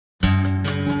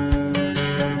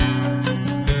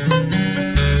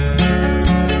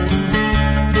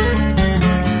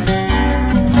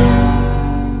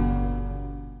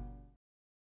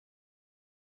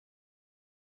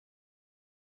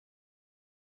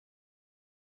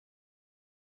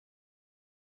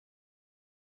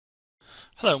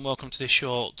Hello and welcome to this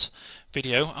short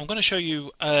video. I'm going to show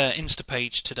you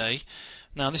Instapage today.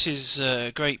 Now this is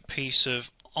a great piece of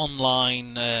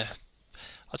online, I'd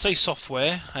say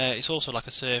software. It's also like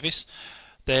a service.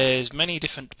 There's many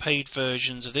different paid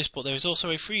versions of this, but there is also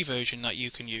a free version that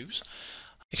you can use.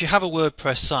 If you have a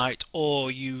WordPress site or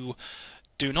you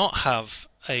do not have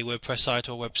a WordPress site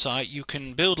or website, you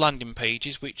can build landing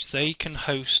pages which they can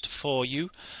host for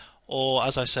you. Or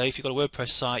as I say, if you've got a WordPress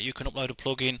site, you can upload a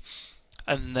plugin,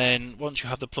 and then once you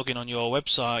have the plugin on your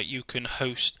website, you can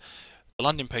host the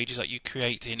landing pages that you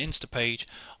create in Instapage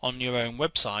on your own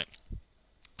website.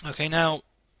 Okay, now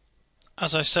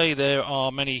as I say, there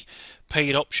are many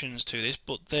paid options to this,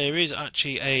 but there is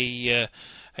actually a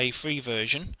free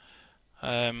version.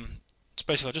 So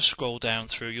basically, I'll just scroll down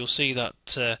through. You'll see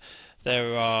that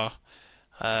there are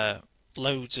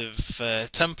loads of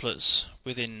templates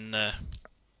within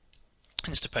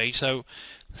Instapage. So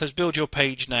it says build your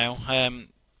page now.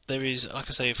 There is, like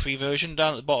I say, a free version.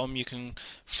 Down at the bottom you can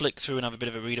flick through and have a bit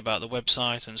of a read about the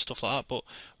website and stuff like that. But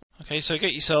okay, so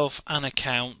get yourself an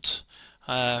account.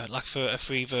 Like for a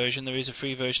free version, there is a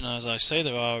free version. As I say,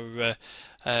 there are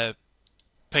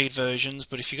paid versions,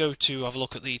 but if you go to have a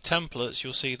look at the templates,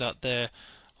 you'll see that there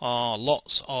are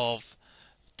lots of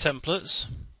templates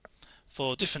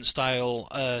for different style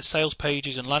sales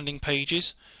pages and landing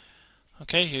pages.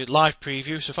 Okay, your live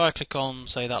preview. So if I click on,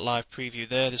 say, that live preview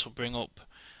there, this will bring up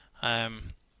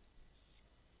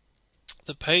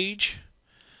the page.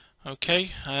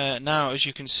 Okay, now as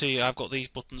you can see, I've got these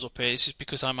buttons up here. This is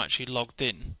because I'm actually logged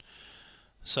in.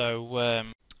 So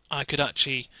I could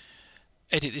actually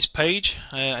edit this page.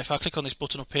 If I click on this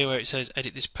button up here where it says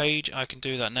edit this page, I can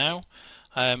do that now.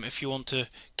 If you want to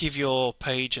give your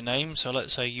page a name, so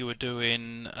let's say you were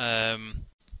doing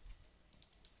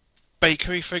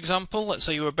bakery, for example. Let's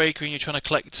say you're a bakery and you're trying to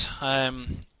collect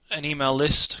an email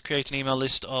list, create an email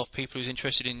list of people who's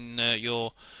interested in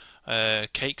your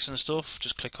cakes and stuff.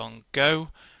 Just click on go.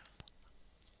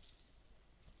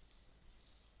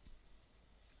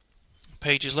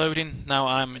 Page is loading. Now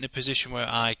I'm in a position where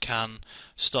I can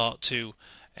start to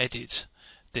edit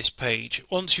this page.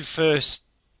 Once you first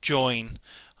join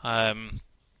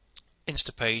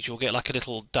Instapage, you'll get like a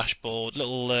little dashboard,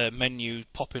 little menu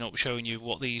popping up showing you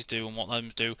what these do and what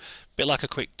them do, a bit like a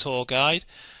quick tour guide.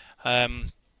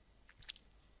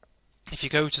 If you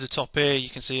go to the top here, you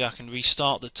can see I can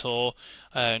restart the tour,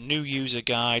 new user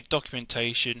guide,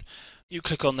 documentation. You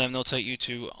click on them, they'll take you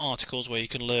to articles where you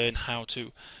can learn how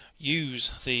to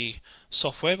use the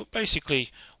software. But basically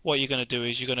what you're going to do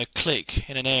is you're going to click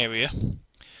in an area.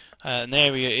 An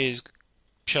area is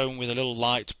shown with a little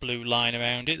light blue line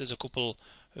around it. There's a couple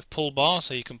of pull bars,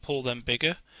 so you can pull them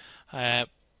bigger. But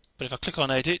if I click on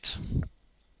edit,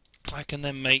 I can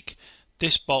then make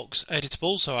this box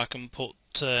editable, so I can put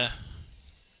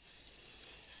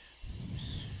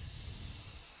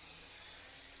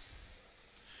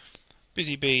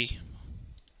Busy Bee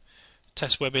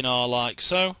test webinar like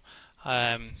so.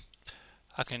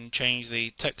 I can change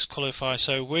the text colour if I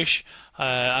so wish.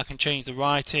 I can change the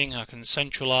writing. I can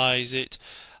centralize it.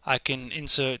 I can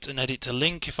insert and edit a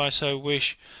link if I so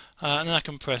wish, and then I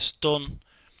can press done,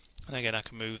 and again I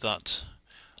can move that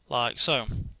like so.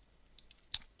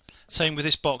 Same with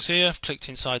this box here. I've clicked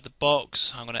inside the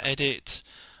box. I'm going to edit,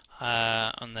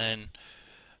 and then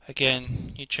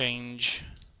again you change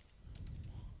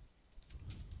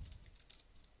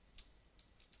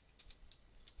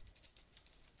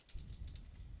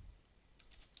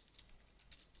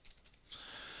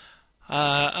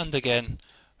and again,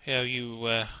 you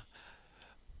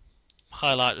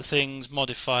highlight the things,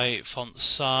 modify it, font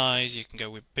size. You can go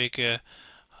with bigger.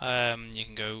 You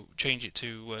can go change it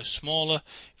to smaller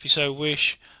if you so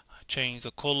wish. Change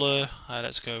the colour.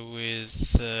 Let's go with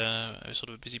sort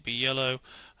of a Busy Bee yellow,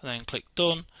 and then click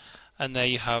done. And there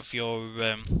you have your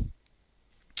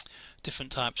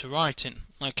different types of writing.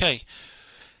 Okay,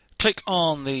 click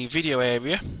on the video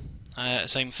area.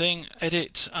 Same thing.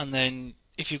 Edit, and then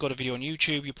if you've got a video on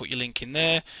YouTube, you put your link in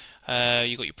there.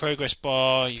 You've got your progress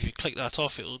bar. If you click that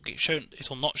off, it'll get shown.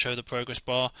 It'll not show the progress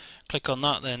bar. Click on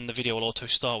that, then the video will auto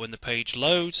start when the page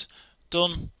loads.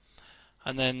 Done,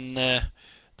 and then that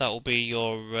will be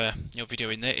your video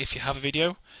in there. If you have a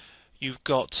video, you've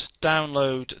got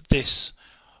download this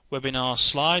webinar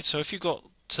slide. So if you've got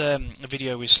a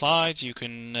video with slides, you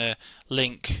can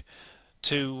link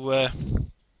to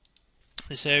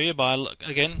this area by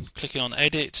again clicking on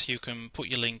edit. You can put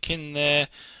your link in there.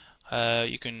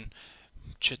 You can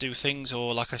do things,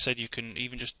 or like I said, you can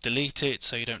even just delete it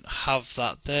so you don't have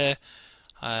that there.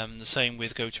 The same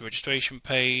with go to registration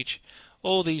page.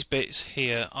 All these bits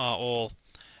here are all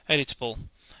editable.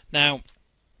 Now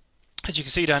As you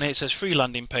can see down here, it says free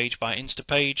landing page by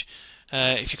Instapage.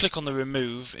 If you click on the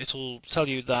remove, it'll tell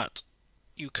you that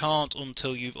you can't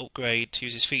until you've upgraded to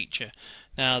use this feature.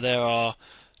 Now there are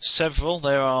several.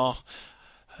 There are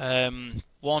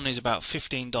one is about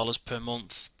 $15 per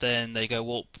month. Then they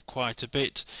go up quite a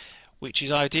bit, which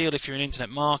is ideal if you're an internet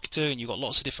marketer and you've got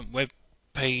lots of different web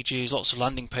pages, lots of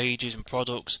landing pages and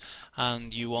products,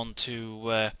 and you want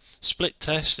to split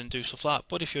test and do stuff like that.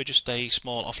 But if you're just a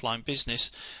small offline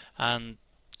business and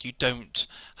you don't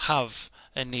have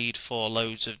a need for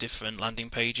loads of different landing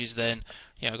pages, then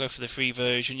go for the free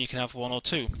version. You can have one or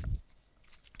two,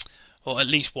 or at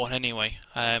least one anyway.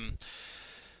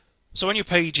 So when your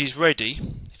page is ready,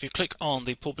 if you click on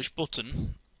the publish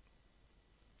button,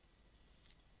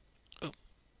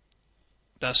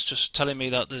 that's just telling me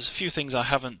that there's a few things I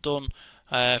haven't done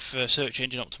for search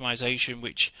engine optimization,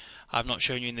 which I've not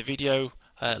shown you in the video,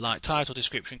 like title,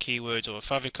 description, keywords, or a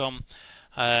favicon.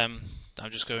 I'm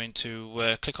just going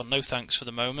to click on no thanks for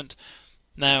the moment.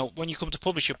 Now, when you come to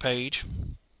publish your page,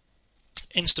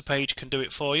 Instapage can do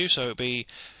it for you, so it'll be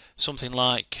something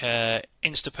like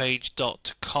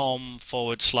instapage.com/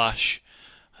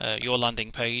 your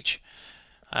landing page.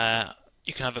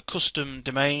 You can have a custom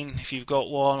domain if you've got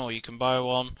one, or you can buy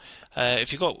one.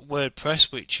 If you've got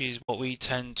WordPress, which is what we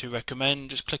tend to recommend,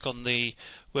 just click on the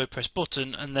WordPress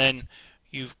button, and then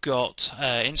you've got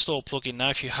install plugin now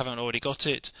if you haven't already got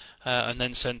it, and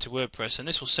then send to WordPress, and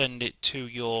this will send it to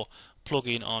your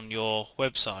plugin on your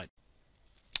website.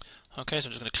 Okay, so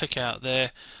I'm just going to click out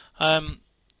there.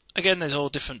 Again, there's all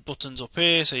different buttons up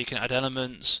here, so you can add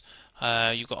elements.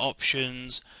 You've got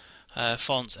options,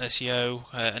 fonts, SEO,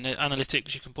 and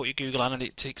analytics. You can put your Google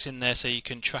Analytics in there so you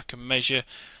can track and measure.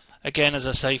 Again, as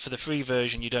I say, for the free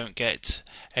version you don't get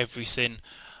everything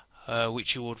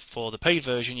which you would for the paid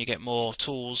version. You get more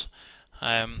tools.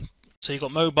 So you've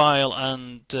got mobile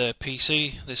and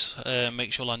PC. This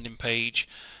makes your landing page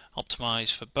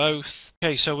optimized for both.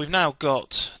 Okay, so we've now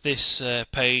got this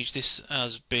page. This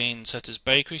has been set as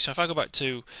bakery. So if I go back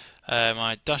to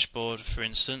my dashboard, for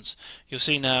instance, you'll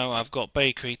see now I've got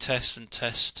bakery, test, and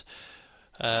test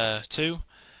 2. So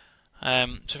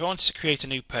if I wanted to create a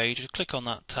new page, I'd click on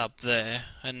that tab there,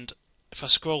 and if I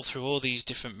scroll through all these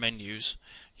different menus,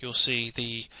 you'll see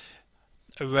the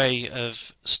array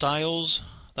of styles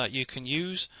that you can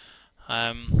use.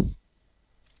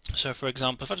 So for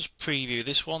example, if I just preview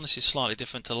this one, this is slightly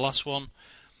different to the last one.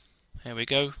 Here we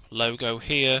go, logo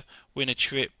here, win a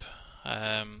trip,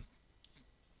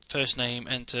 first name,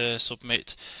 enter,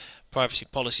 submit, privacy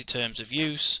policy, terms of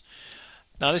use.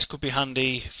 Now this could be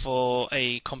handy for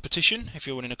a competition, if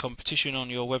you're running a competition on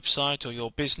your website or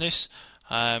your business.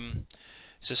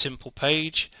 It's a simple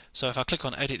page, so if I click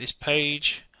on edit this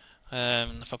page,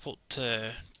 if I put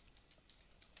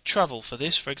travel for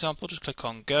this, for example, just click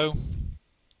on go.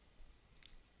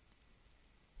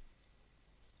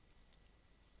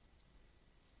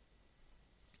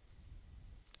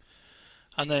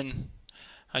 And then,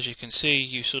 as you can see,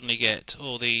 you suddenly get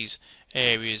all these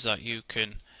areas that you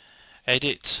can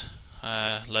edit.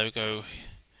 Logo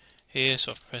here,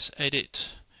 so if I press edit,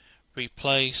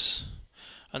 replace,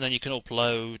 and then you can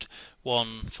upload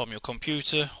one from your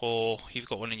computer, or you've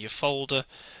got one in your folder.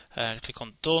 Click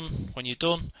on done. When you're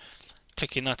done,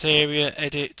 click in that area,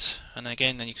 edit, and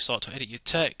again then you can start to edit your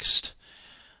text.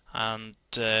 And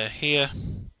here,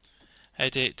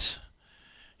 edit.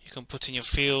 You can put in your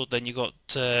field. Then you've got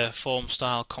form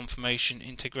style confirmation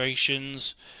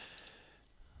integrations.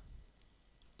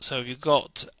 So if you've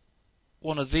got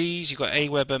one of these, you've got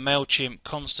Aweber, MailChimp,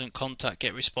 Constant Contact,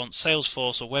 GetResponse,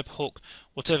 Salesforce, or Webhook,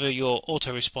 whatever your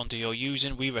autoresponder you're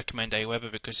using. We recommend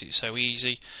Aweber because it's so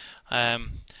easy.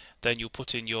 Then you'll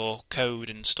put in your code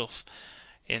and stuff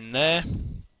in there.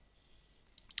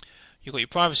 You've got your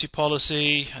privacy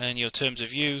policy and your terms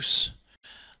of use.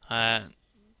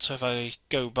 So if I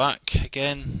go back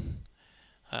again,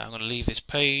 I'm going to leave this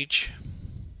page.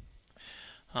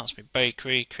 That's my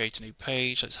bakery, create a new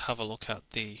page. Let's have a look at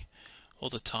the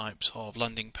other types of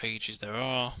landing pages there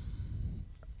are.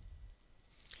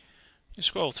 You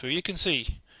scroll through, you can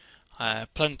see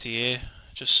plenty here,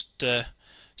 just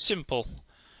simple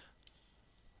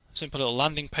little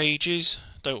landing pages.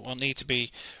 Don't need to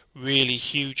be really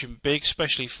huge and big,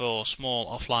 especially for small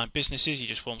offline businesses. You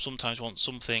just sometimes want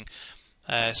something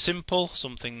simple,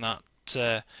 something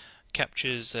that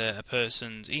captures a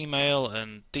person's email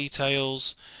and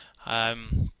details.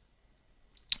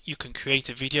 You can create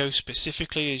a video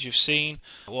specifically, as you've seen,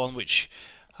 one which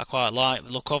I quite like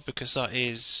the look of because that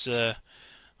is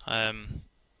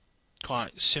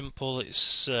quite simple.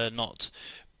 It's not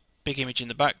big image in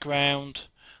the background.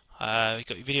 You've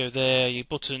got your video there, your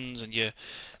buttons, and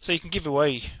so you can give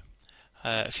away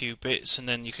a few bits, and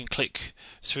then you can click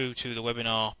through to the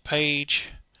webinar page.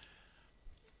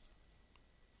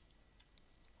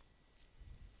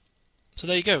 So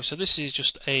there you go. So this is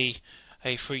just a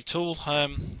free tool.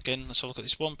 Again, let's have a look at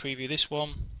this one, preview this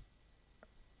one.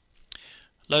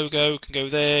 Logo can go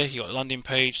there. You got a landing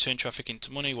page, turn traffic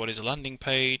into money. What is a landing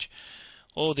page?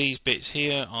 All these bits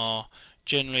here are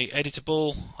generally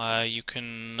editable. You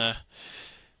can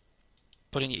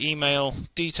put in your email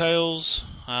details,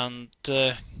 and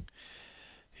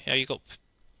you've got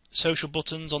social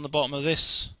buttons on the bottom of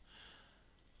this.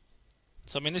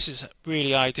 So I mean, this is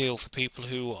really ideal for people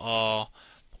who are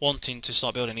wanting to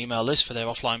start building an email list for their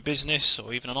offline business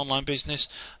or even an online business,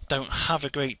 don't have a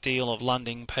great deal of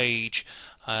landing page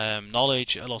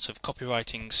knowledge, a lot of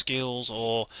copywriting skills,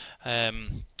 or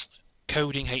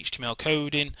coding, HTML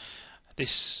coding.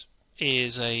 This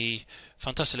is a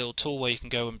fantastic little tool where you can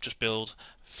go and just build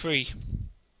free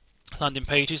landing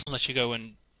pages, unless you go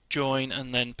and join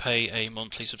and then pay a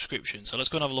monthly subscription. So let's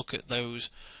go and have a look at those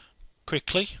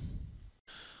quickly.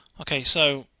 Okay,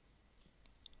 so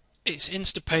it's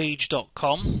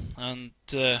instapage.com, and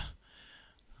there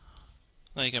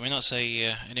you go. I mean, that's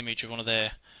an image of one of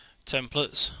their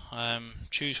templates.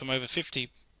 Choose from over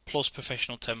 50 plus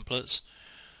professional templates.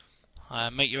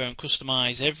 Make your own,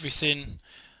 customize everything.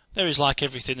 There is, like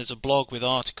everything, there's a blog with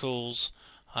articles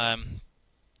and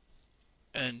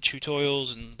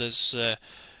tutorials, and there's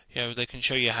they can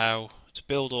show you how to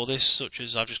build all this, such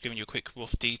as I've just given you a quick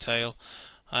rough detail.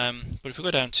 But if we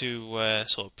go down to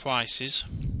sort of prices,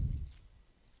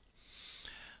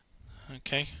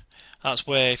 okay, that's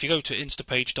where, if you go to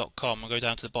instapage.com and go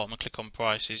down to the bottom and click on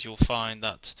prices, you'll find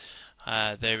that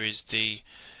there is the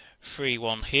free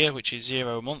one here, which is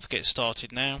 $0 a month. Get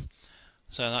started now.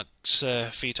 So that's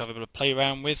for you to have a bit of play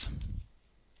around with.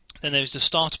 Then there's the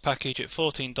starter package at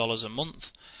 $14 a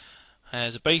month.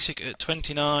 There's a basic at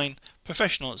 $29,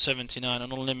 professional at $79,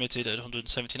 and unlimited at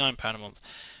 £179 a month.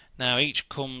 Now each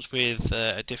comes with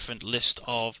a different list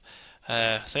of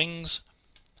things.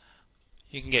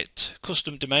 You can get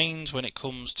custom domains when it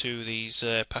comes to these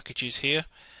packages here,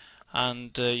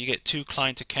 and you get 2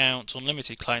 client accounts,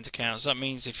 unlimited client accounts. That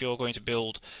means if you're going to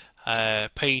build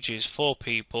pages for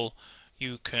people,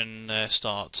 you can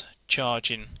start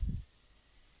charging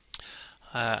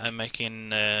and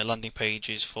making landing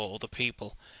pages for other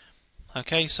people.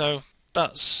 Okay, so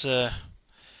that's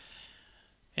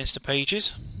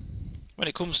Instapages. When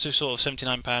it comes to sort of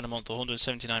 £79 a month or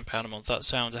 £179 a month, that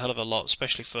sounds a hell of a lot,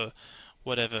 especially for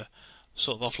whatever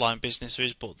sort of offline business there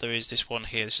is. But there is this one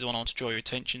here. This is the one I want to draw your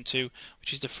attention to,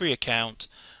 which is the free account.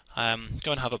 Go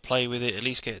and have a play with it. At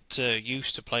least get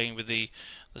used to playing with the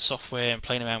software and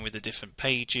playing around with the different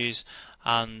pages.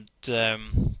 And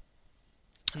then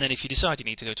if you decide you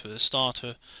need to go to a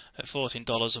starter at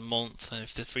 $14 a month, and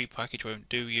if the free package won't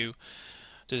do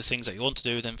the things that you want to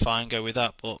do, then fine, go with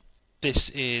that. But this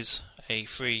is a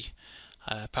free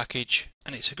package,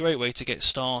 and it's a great way to get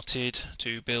started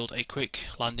to build a quick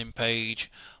landing page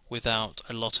without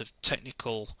a lot of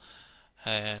technical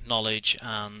knowledge,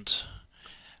 and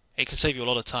it can save you a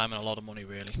lot of time and a lot of money,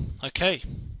 really. Okay.